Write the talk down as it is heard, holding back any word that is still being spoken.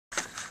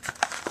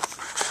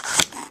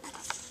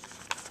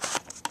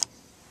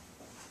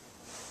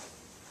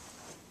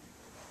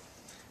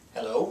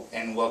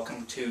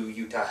welcome to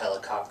Utah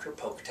Helicopter,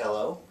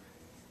 Pocatello.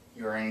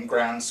 You're in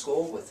ground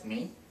school with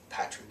me,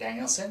 Patrick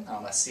Danielson.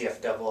 I'm a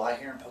CFII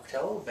here in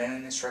Pocatello. I've been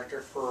an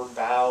instructor for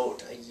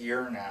about a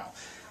year now.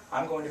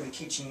 I'm going to be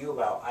teaching you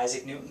about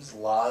Isaac Newton's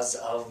laws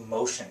of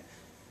motion.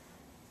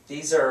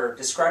 These are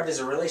described as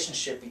a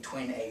relationship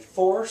between a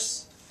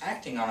force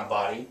acting on a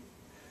body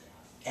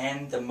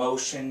and the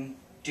motion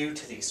due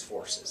to these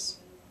forces.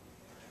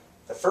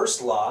 The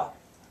first law,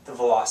 the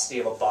velocity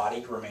of a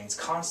body remains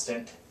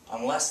constant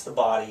unless the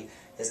body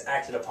is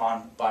acted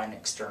upon by an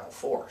external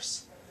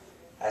force.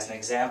 As an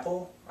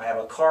example, I have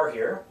a car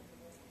here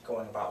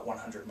going about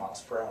 100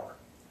 miles per hour.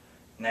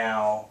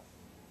 Now,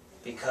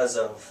 because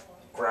of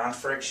ground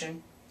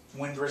friction,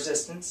 wind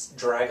resistance,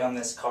 drag on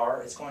this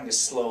car, it's going to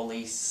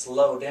slowly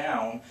slow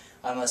down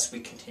unless we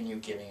continue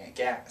giving it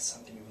gas,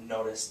 something you've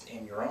noticed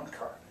in your own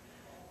car.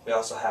 We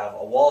also have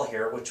a wall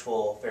here which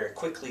will very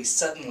quickly,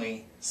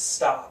 suddenly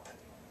stop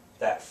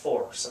that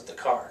force of the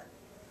car.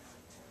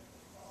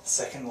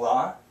 Second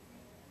law,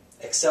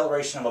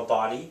 acceleration of a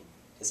body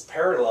is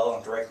parallel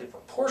and directly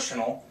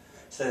proportional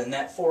to the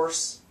net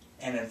force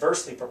and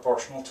inversely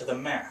proportional to the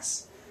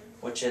mass,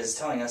 which is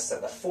telling us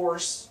that the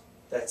force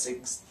that's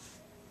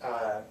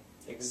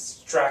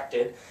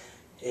extracted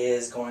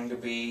is going to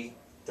be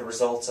the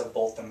results of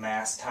both the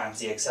mass times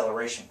the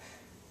acceleration,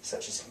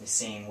 such as can be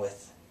seen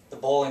with the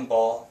bowling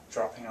ball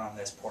dropping on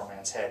this poor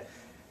man's head.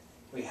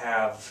 We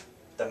have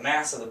the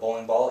mass of the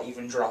bowling ball,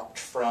 even dropped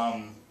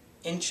from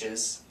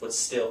inches, would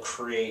still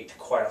create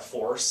quite a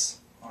force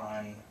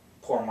on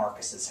poor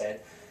Marcus's head,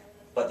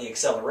 but the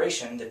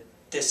acceleration, the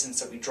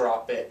distance that we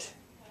drop it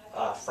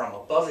from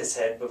above his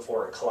head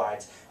before it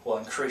collides, will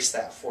increase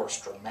that force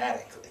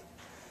dramatically.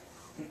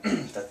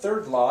 The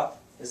third law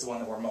is the one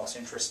that we're most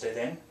interested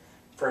in.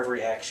 For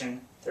every action,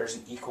 there's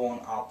an equal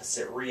and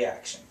opposite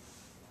reaction.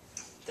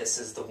 This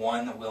is the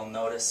one that we'll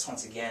notice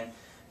once again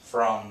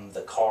from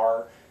the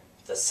car,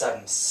 the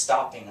sudden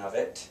stopping of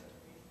it.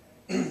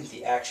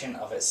 The action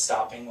of it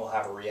stopping will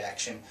have a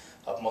reaction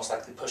of most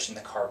likely pushing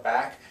the car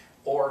back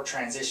or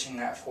transitioning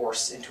that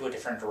force into a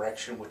different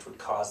direction, which would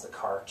cause the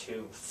car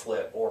to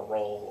flip or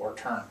roll or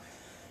turn.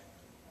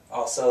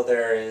 Also,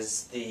 there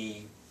is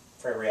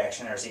for every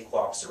reaction, there's equal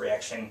opposite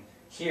reaction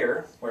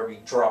here, where we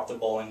drop the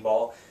bowling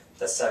ball,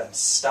 the sudden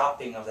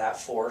stopping of that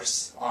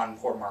force on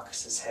poor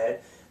Marcus's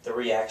head. The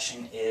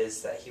reaction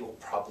is that he will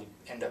probably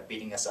end up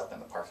beating us up in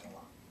the parking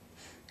lot.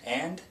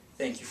 And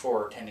thank you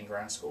for attending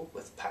ground school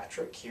with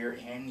Patrick here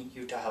in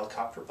Utah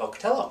Helicopter,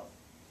 Pocatello.